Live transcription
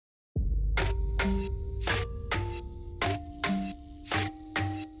Hey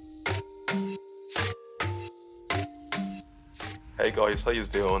guys, how you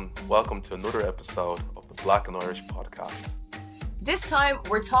doing? Welcome to another episode of the Black and Irish podcast. This time,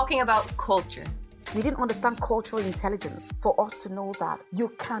 we're talking about culture. We didn't understand cultural intelligence for us to know that you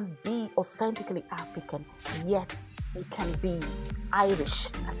can be authentically African, yet you can be Irish,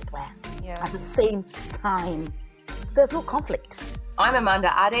 as it were, at the same time. There's no conflict. I'm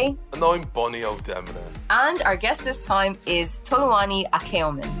Amanda Ade. And I'm Boni and Amanda. And our guest this time is Toluwani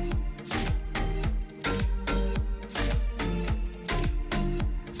Akaehomen.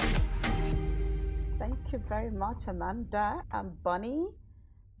 Thank you very much, Amanda and Boni.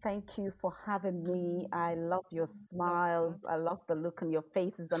 Thank you for having me. I love your smiles. I love the look on your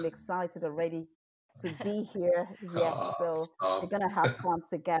faces. I'm excited already to be here. Yes, so we're going to have fun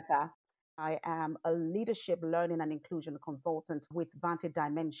together. I am a leadership, learning and inclusion consultant with Vantage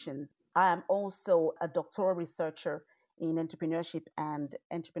Dimensions. I am also a doctoral researcher in entrepreneurship and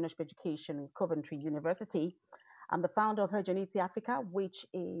entrepreneurship education in Coventry University. I'm the founder of Hergenity Africa, which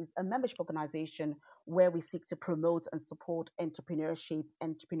is a membership organization where we seek to promote and support entrepreneurship,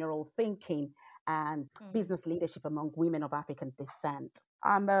 entrepreneurial thinking, and business leadership among women of African descent.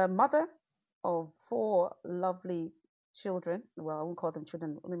 I'm a mother of 4 lovely children. Well, I won't call them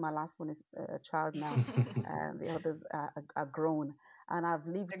children. Only my last one is a child now, and the others are grown. And I've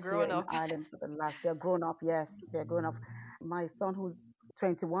lived here in Ireland for the last. They're grown up. Yes, they're grown up. My son, who's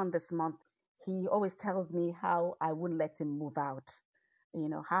 21 this month, he always tells me how I wouldn't let him move out. You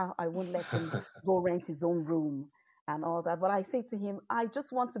know, how I wouldn't let him go rent his own room and all that. But I say to him, I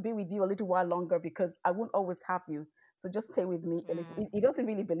just want to be with you a little while longer because I won't always have you. So just stay with me a little. He doesn't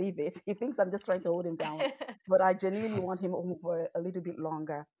really believe it. He thinks I'm just trying to hold him down. But I genuinely want him home for a little bit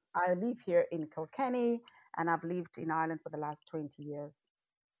longer. I live here in Kilkenny, and I've lived in Ireland for the last 20 years.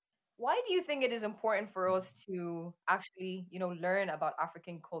 Why do you think it is important for us to actually, learn about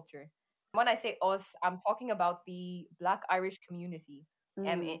African culture? When I say us, I'm talking about the Black Irish community.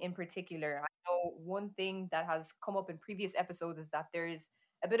 In particular, I know one thing that has come up in previous episodes is that there is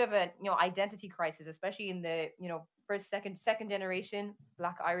a bit of a identity crisis, especially in the first, second generation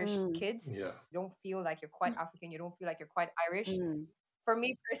Black Irish kids. Yeah. You don't feel like you're quite African. You don't feel like you're quite Irish. For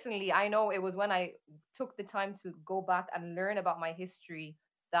me personally, I know it was when I took the time to go back and learn about my history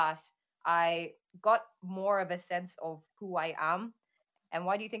that I got more of a sense of who I am. And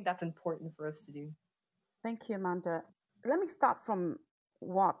why do you think that's important for us to do? Thank you, Amanda. Let me start from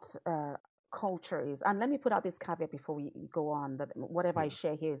what culture is. And let me put out this caveat before we go on, that whatever I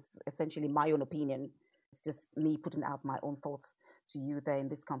share here is essentially my own opinion. It's just me putting out my own thoughts to you there in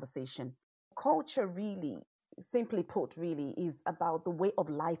this conversation. Culture really, simply put, really is about the way of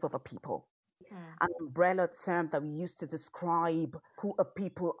life of a people. An umbrella term that we use to describe who a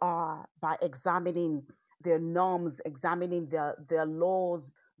people are by examining their norms, examining their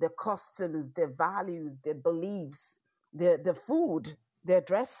laws, their customs, their values, their beliefs, their food, their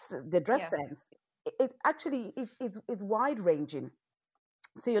dress sense. It actually it's wide ranging.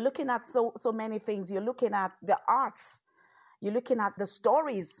 So you're looking at so many things. You're looking at the arts. You're looking at the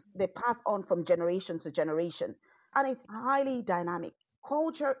stories they pass on from generation to generation, and it's highly dynamic.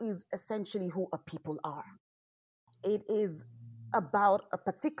 Culture is essentially who a people are. It is about a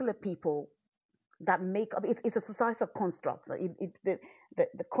particular people that make up. It's a societal construct. So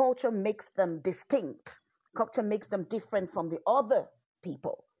the culture makes them distinct. Culture makes them different from the other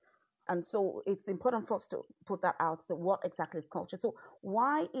people. And so it's important for us to put that out. So what exactly is culture? So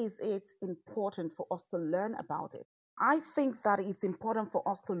why is it important for us to learn about it? I think that it's important for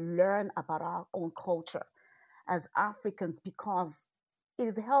us to learn about our own culture as Africans because it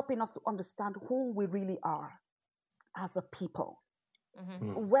is helping us to understand who we really are as a people.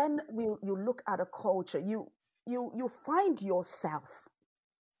 When you look at a culture, you find yourself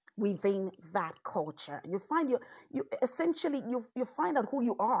within that culture. You find you essentially find out who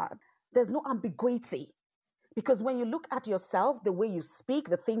you are. There's no ambiguity, because when you look at yourself, the way you speak,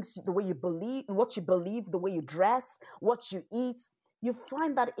 the way you believe, what you believe, the way you dress, what you eat, you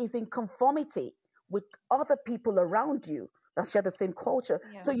find that is in conformity with other people around you that share the same culture.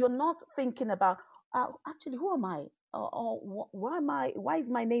 Yeah. So you're not thinking about actually who am I, or why am I? Why is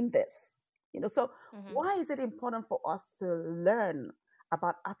my name this? So why is it important for us to learn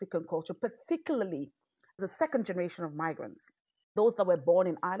about African culture, particularly the second generation of migrants, those that were born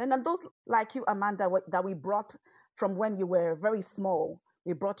in Ireland, and those like you, Amanda, that we brought from when you were very small.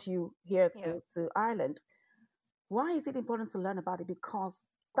 We brought you here to Ireland. Why is it important to learn about it? Because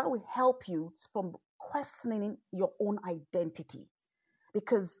that will help you from questioning your own identity.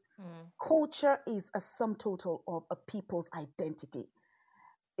 Because culture is a sum total of a people's identity.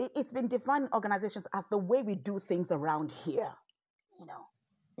 it's been defined in organizations as the way we do things around here.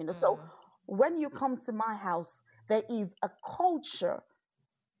 So when you come to my house, there is a culture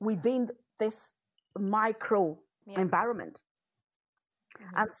within this micro environment.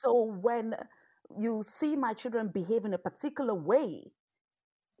 And so when you see my children behave in a particular way,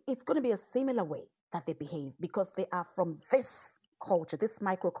 it's going to be a similar way that they behave because they are from this culture, this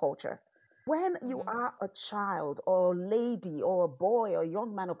microculture. When you are a child or a lady or a boy or a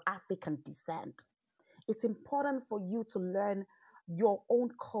young man of African descent, it's important for you to learn your own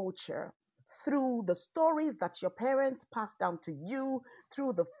culture through the stories that your parents passed down to you,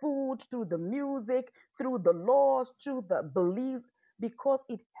 through the food, through the music, through the laws, through the beliefs, because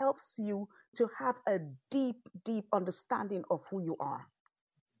it helps you to have a deep, deep understanding of who you are,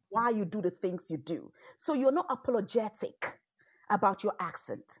 why you do the things you do. So you're not apologetic about your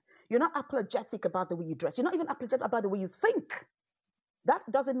accent. You're not apologetic about the way you dress. You're not even apologetic about the way you think. That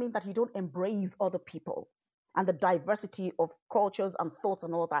doesn't mean that you don't embrace other people and the diversity of cultures and thoughts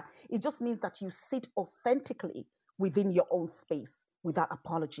and all that. It just means that you sit authentically within your own space without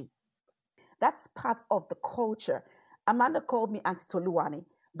apology. That's part of the culture. Amanda called me Aunty Toluwani.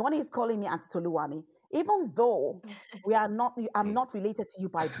 Boni is calling me Aunty Toluwani. Even though I'm not related to you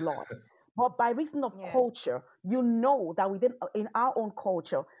by blood, but by reason of culture, you know that in our own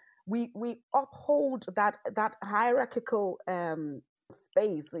culture, we uphold that hierarchical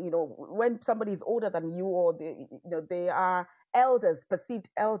space. When somebody is older than you, or they are elders, perceived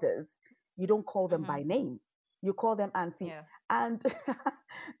elders, you don't call them by name. You call them auntie. Yeah. And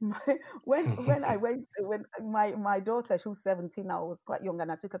when my daughter, she was 17 now, was quite young,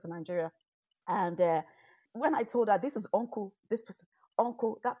 and I took her to Nigeria. And when I told her, this is uncle, this person,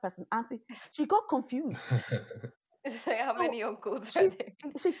 uncle, that person, auntie, she got confused. How many uncles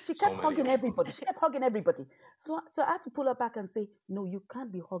she kept hugging everybody. She kept hugging everybody. So I had to pull her back and say, no, you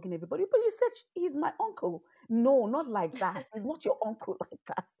can't be hugging everybody. But you said he's my uncle. No, not like that. He's not your uncle like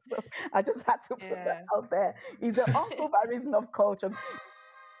that. So I just had to put that out there. He's an uncle by reason of culture.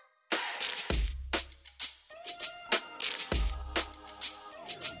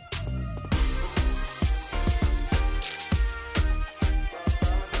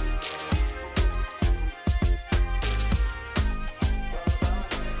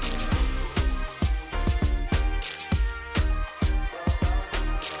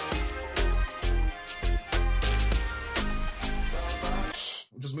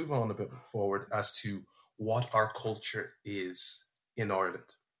 On a bit forward as to what our culture is in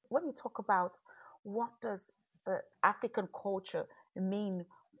Ireland. When we talk about what does the African culture mean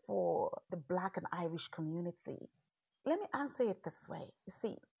for the Black and Irish community, let me answer it this way. You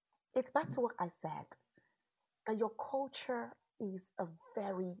see, it's back to what I said, that your culture is a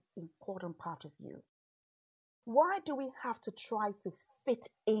very important part of you. Why do we have to try to fit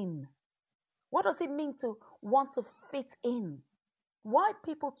in? What does it mean to want to fit in? Why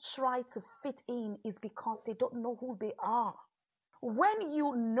people try to fit in is because they don't know who they are. When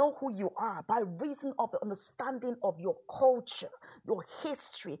you know who you are by reason of the understanding of your culture, your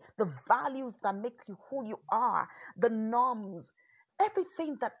history, the values that make you who you are, the norms,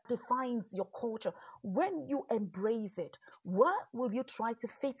 everything that defines your culture, when you embrace it, what will you try to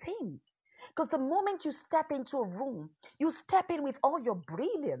fit in? Because the moment you step into a room, you step in with all your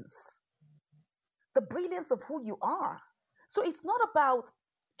brilliance, the brilliance of who you are. So it's not about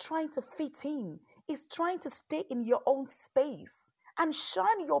trying to fit in. It's trying to stay in your own space and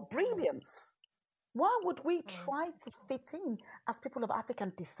shine your brilliance. Why would we try to fit in as people of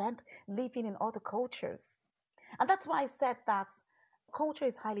African descent living in other cultures? And that's why I said that culture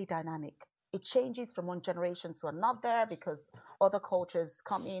is highly dynamic. It changes from one generation to another because other cultures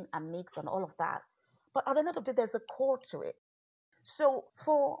come in and mix and all of that. But at the end of the day, there's a core to it. So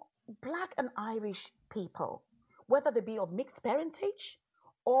for Black and Irish people, whether they be of mixed parentage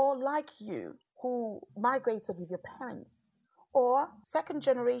or like you who migrated with your parents or second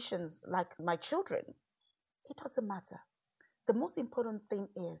generations like my children, it doesn't matter. The most important thing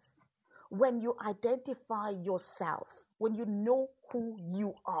is when you identify yourself, when you know who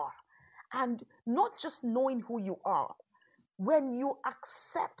you are, and not just knowing who you are, when you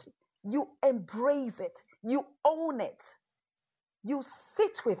accept, you embrace it, you own it, you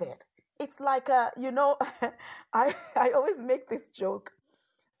sit with it. It's like, I always make this joke.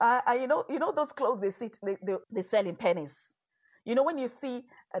 Those clothes they sell in pennies. When you see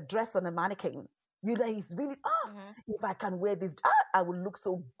a dress on a mannequin, it's really, if I can wear this, I will look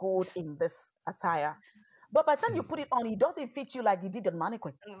so good in this attire. But by the time you put it on, it doesn't fit you like it did on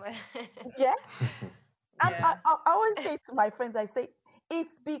mannequin. Yeah? And I always say to my friends, I say,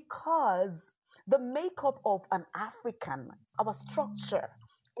 it's because the makeup of an African, our structure,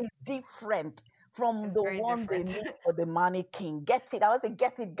 is different from It's the very one they different. make for the mannequin. Get it? I want to say,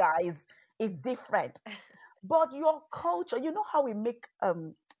 get it, guys. It's different. But your culture, you know how we make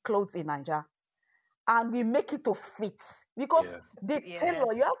clothes in Nigeria? And we make it to fit. Because the Yeah.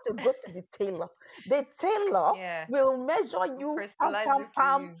 tailor, you have to go to the tailor. The tailor Yeah. will measure you pam, Personalize pam, it for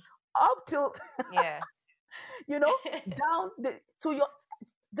pam, you. up till, Yeah. you know, down to your,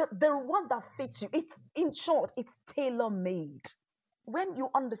 the one that fits you. It's, in short, it's tailor-made. When you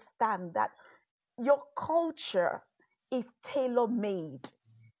understand that your culture is tailor-made,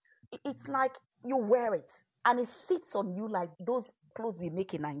 it's like you wear it and it sits on you like those clothes we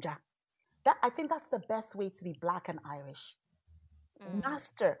make in Nigeria. I think that's the best way to be Black and Irish.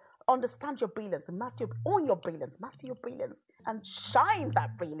 Master, understand your brilliance, own your brilliance, master your brilliance, and shine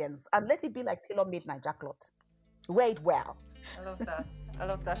that brilliance, and let it be like tailor-made Nigeria cloth. Wear it well. I love that. I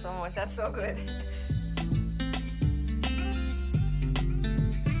love that so much. That's so good.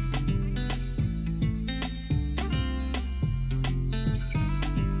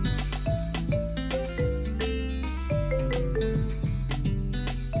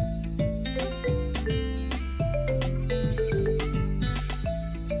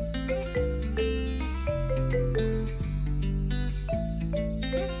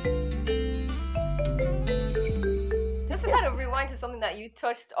 To something that you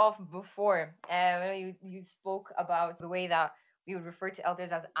touched off before. You spoke about the way that we would refer to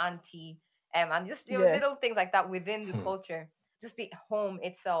elders as auntie, and just little things like that within the culture, just the home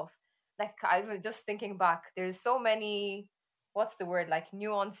itself. Like I was just thinking back, there's so many, what's the word, like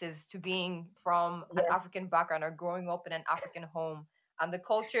nuances to being from an African background or growing up in an African home, and the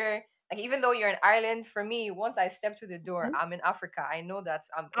culture. Like even though you're in Ireland, for me, once I step through the door, I'm in Africa. I know that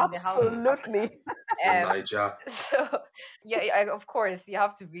I'm in the house of Africa. Niger. So yeah, of course you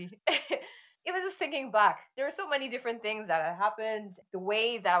have to be. Even just thinking back, there are so many different things that had happened. The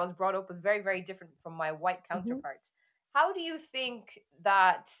way that I was brought up was very, very different from my white counterparts. How do you think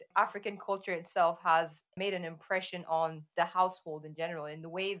that African culture itself has made an impression on the household in general, in the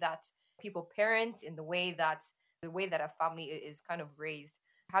way that people parent, in the way that a family is kind of raised?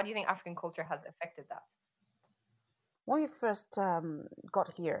 How do you think African culture has affected that? When we first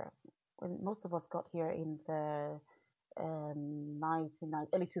got here, when most of us got here in the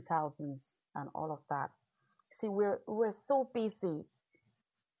early 2000s and all of that, see, we're so busy.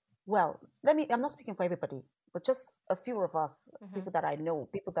 Well, I'm not speaking for everybody, but just a few of us, people that I know,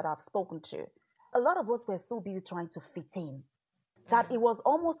 people that I've spoken to, a lot of us were so busy trying to fit in that it was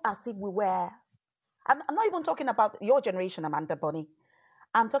almost as if we were, I'm not even talking about your generation, Amanda, Boni.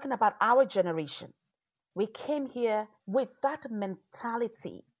 I'm talking about our generation. We came here with that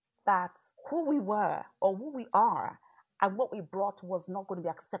mentality that who we were or who we are and what we brought was not going to be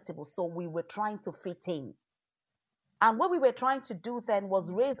acceptable. So we were trying to fit in. And what we were trying to do then was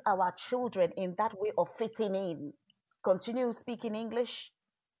raise our children in that way of fitting in. Continue speaking English.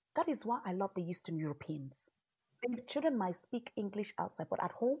 That is why I love the Eastern Europeans. The children might speak English outside, but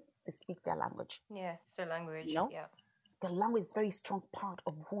at home, they speak their language. Yeah, it's their language. You know? Yeah. The language is a very strong part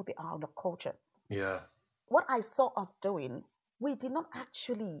of who they are, the culture. Yeah. What I saw us doing, we did not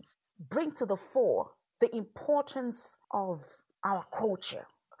actually bring to the fore the importance of our culture.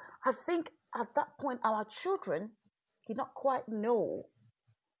 I think at that point, our children did not quite know,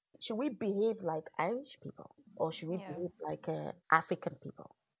 should we behave like Irish people or should we behave like African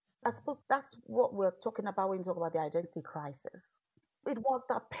people? I suppose that's what we're talking about when we talk about the identity crisis. It was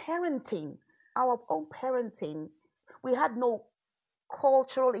the parenting, our own parenting. We had no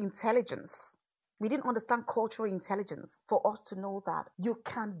cultural intelligence. We didn't understand cultural intelligence for us to know that you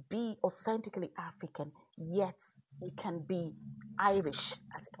can be authentically African, yet you can be Irish,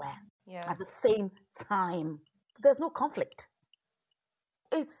 as it were, at the same time. There's no conflict.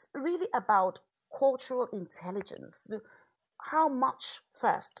 It's really about cultural intelligence. How much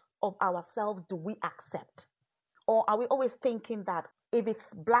first of ourselves do we accept? Or are we always thinking that if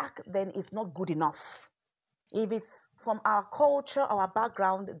it's Black, then it's not good enough? If it's from our culture, our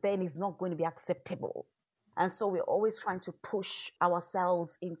background, then it's not going to be acceptable. And so we're always trying to push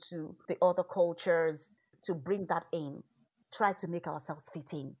ourselves into the other cultures to bring that in, try to make ourselves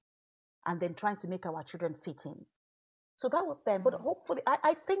fit in, and then trying to make our children fit in. So that was then. But hopefully,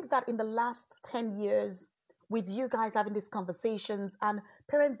 I think that in the last 10 years, with you guys having these conversations and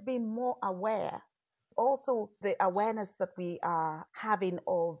parents being more aware, also the awareness that we are having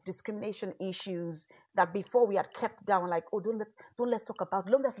of discrimination issues that before we had kept down, like, oh, let's talk about,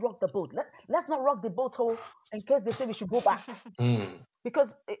 let's rock the boat. Let's not rock the boat in case they say we should go back.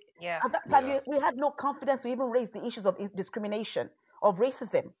 Because at that time, we had no confidence to even raise the issues of discrimination, of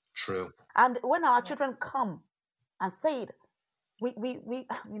racism. True. And when our children come and say it, we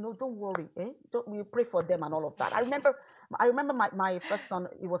don't worry, we pray for them and all of that. I remember my first son,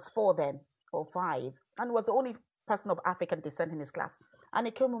 he was 4 then, or 5, and was the only person of African descent in his class. And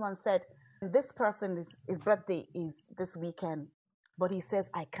he came home and said, this person his birthday is this weekend, but he says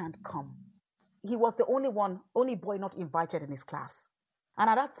I can't come. He was the only boy not invited in his class. And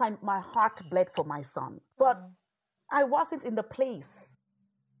at that time, my heart bled for my son. But I wasn't in the place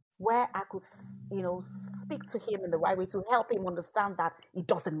where I could, speak to him in the right way to help him understand that it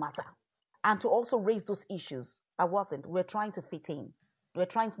doesn't matter. And to also raise those issues. I wasn't. We're trying to fit in. We're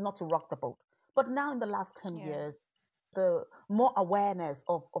trying not to rock the boat. But now in the last 10 years, the more awareness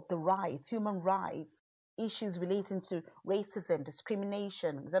of the rights, human rights, issues relating to racism,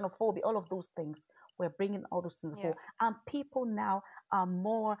 discrimination, xenophobia, all of those things, we're bringing all those things forward. And people now are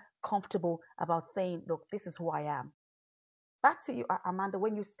more comfortable about saying, look, this is who I am. Back to you, Amanda,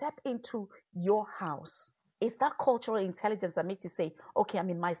 when you step into your house, it's that cultural intelligence that makes you say, okay, I'm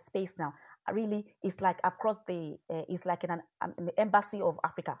in my space now. It's like I've crossed it's like in the embassy of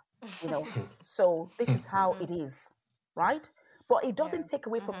Africa, So this is how it is, right? But it doesn't take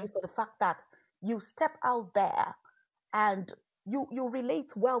away from you for the fact that you step out there and you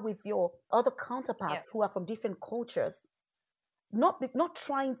relate well with your other counterparts who are from different cultures, not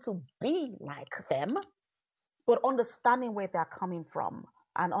trying to be like them, but understanding where they're coming from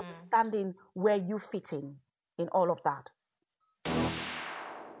and understanding where you fit in all of that.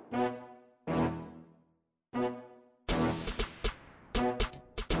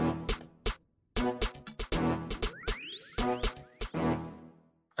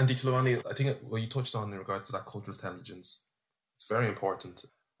 Aunty Toluwani, I think what you touched on in regards to that cultural intelligence, it's very important.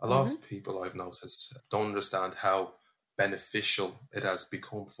 A lot of people I've noticed don't understand how beneficial it has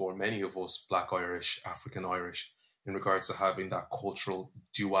become for many of us Black Irish, African Irish, in regards to having that cultural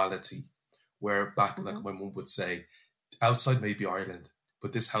duality, where back, like my mum would say, outside may be Ireland,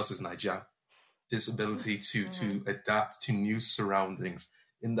 but this house is Nigeria. This ability to adapt to new surroundings.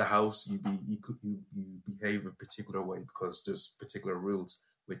 In the house, you behave a particular way because there's particular rules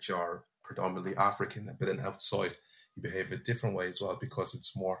which are predominantly African, but then outside you behave a different way as well because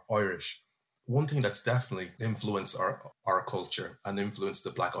it's more Irish. One thing that's definitely influenced our culture and influenced the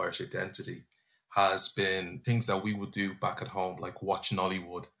Black Irish identity has been things that we would do back at home, like watch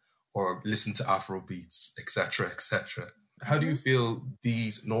Nollywood or listen to Afro beats, etc., etc. How do you feel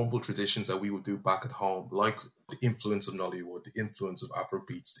these normal traditions that we would do back at home, like the influence of Nollywood, the influence of Afro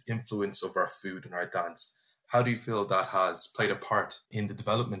beats, the influence of our food and our dance, how do you feel that has played a part in the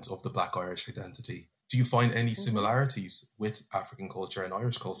development of the Black Irish identity? Do you find any similarities with African culture and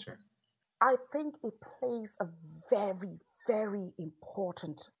Irish culture? I think it plays a very, very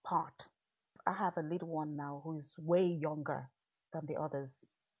important part. I have a little one now who is way younger than the others.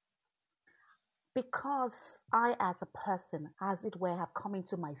 Because I, as a person, as it were, have come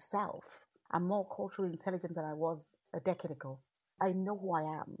into myself, I'm more culturally intelligent than I was a decade ago. I know who I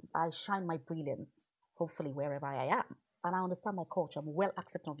am. I shine my brilliance, hopefully, wherever I am. And I understand my culture. I'm well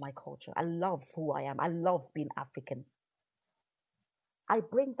accepting of my culture. I love who I am. I love being African. I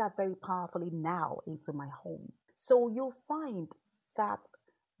bring that very powerfully now into my home. So you'll find that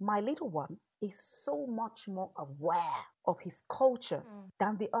my little one is so much more aware of his culture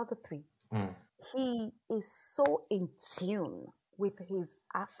than the other 3. He is so in tune with his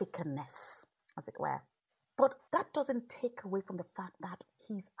Africanness, as it were. But that doesn't take away from the fact that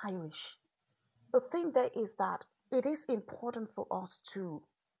he's Irish. The thing there is that it is important for us to,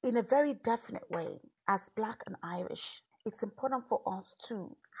 in a very definite way, as Black and Irish, it's important for us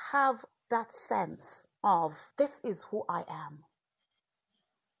to have that sense of, this is who I am.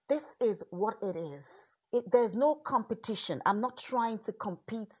 This is what it is. There's no competition. I'm not trying to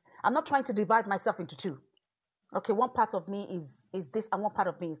compete. I'm not trying to divide myself into 2. Okay, one part of me is this and one part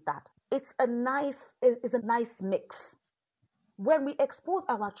of me is that. It's a nice mix. When we expose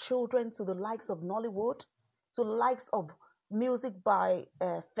our children to the likes of Nollywood, to the likes of music by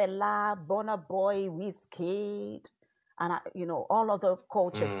Fela, Burna Boy, Wizkid, and all other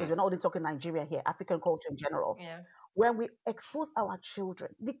cultures, because we're not only talking Nigeria here, African culture in general. When we expose our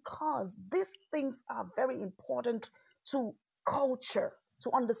children, because these things are very important to culture,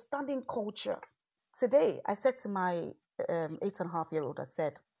 to understanding culture. Today, I said to my 8.5-year-old, I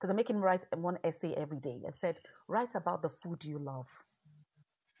said, because I'm making him write one essay every day, I said, write about the food you love.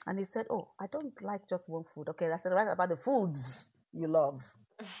 And he said, oh, I don't like just one food. Okay, I said, write about the foods you love.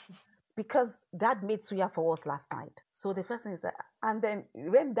 Because Dad made suya for us last night. So the first thing is, and then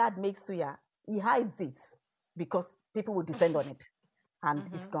when Dad makes suya, he hides it because people will descend on it and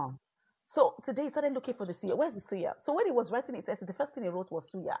it's gone. So today he started looking for the suya. Where's the suya? So when he was writing it, the first thing he wrote was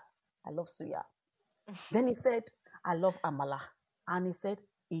suya. I love suya. Then he said, I love amala. And he said,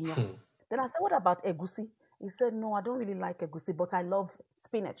 Inyo. Then I said, what about egusi? He said, no, I don't really like egusi, but I love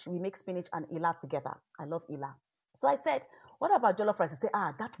spinach. We make spinach and ila together. I love ila. So I said, what about jollof rice? He said,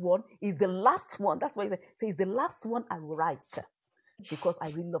 that one is the last one. That's what he said. So it's the last one I will write because I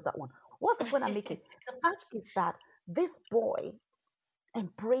really love that one. What's the point I'm making? The fact is that this boy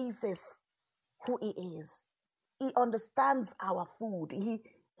embraces who he is. He understands our food.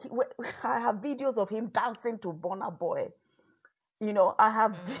 I have videos of him dancing to Burna Boy. I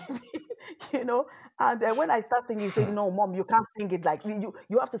have, and when I start singing, he said, no, Mom, you can't sing it like you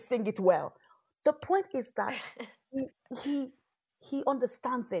have to sing it well. The point is that he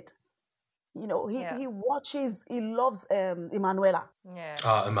understands it. He watches, he loves Emanuela.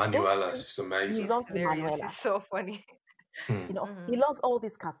 Yeah. Emanuela, she's amazing. He loves Emanuela. It's so funny. He loves all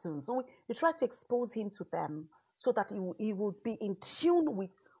these cartoons. So we try to expose him to them so that he will be in tune with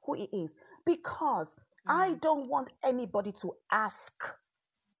who he is. Because I don't want anybody to ask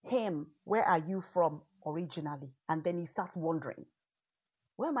him, where are you from originally? And then he starts wondering,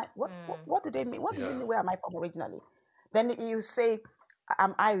 where am I? What do they mean? What do they mean, where am I from originally? Then you say,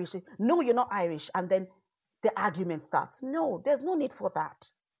 I'm Irish. No, you're not Irish. And then the argument starts. No, there's no need for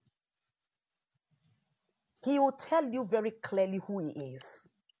that. He will tell you very clearly who he is.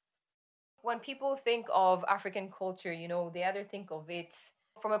 When people think of African culture, they either think of it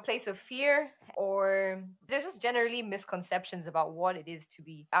from a place of fear, or there's just generally misconceptions about what it is to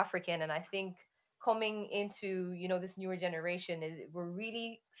be African. And I think coming into, this newer generation, we're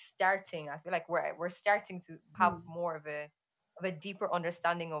really starting, I feel like we're starting to have more of a deeper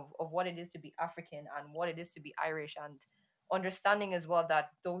understanding of what it is to be African and what it is to be Irish, and understanding as well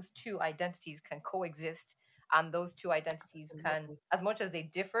that those two identities can coexist, and those two identities can, as much as they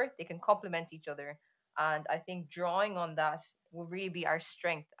differ, they can complement each other. And I think drawing on that will really be our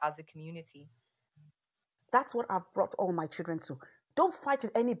strength as a community. That's what I've brought all my children to. Don't fight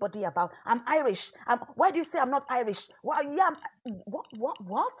with anybody about, I'm Irish. Why do you say I'm not Irish? Why? Yeah. What?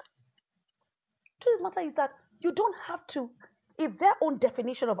 The truth of the matter is that you don't have to. If their own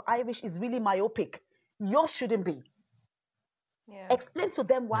definition of Irish is really myopic, yours shouldn't be. Yeah. Explain to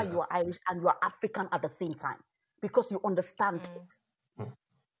them why you are Irish and you are African at the same time, because you understand it.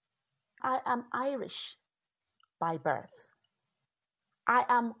 I am Irish by birth. I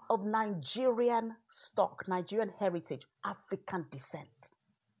am of Nigerian stock, Nigerian heritage, African descent.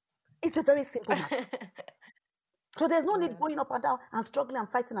 It's a very simple matter. So there's no need going up and down and struggling and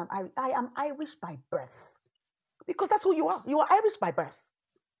fighting. I am Irish by birth. Because that's who you are. You are Irish by birth.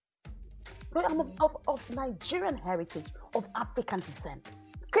 But I'm of Nigerian heritage, of African descent.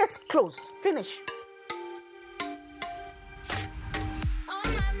 Case closed. Finish.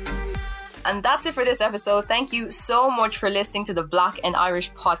 And that's it for this episode. Thank you so much for listening to the Black and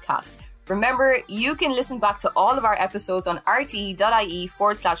Irish podcast. Remember, you can listen back to all of our episodes on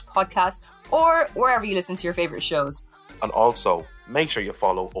rte.ie/podcast or wherever you listen to your favorite shows. And also, make sure you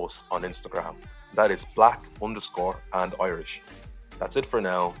follow us on Instagram. That is black_and Irish. That's it for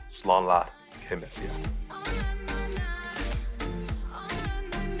now. Slán leat. Cé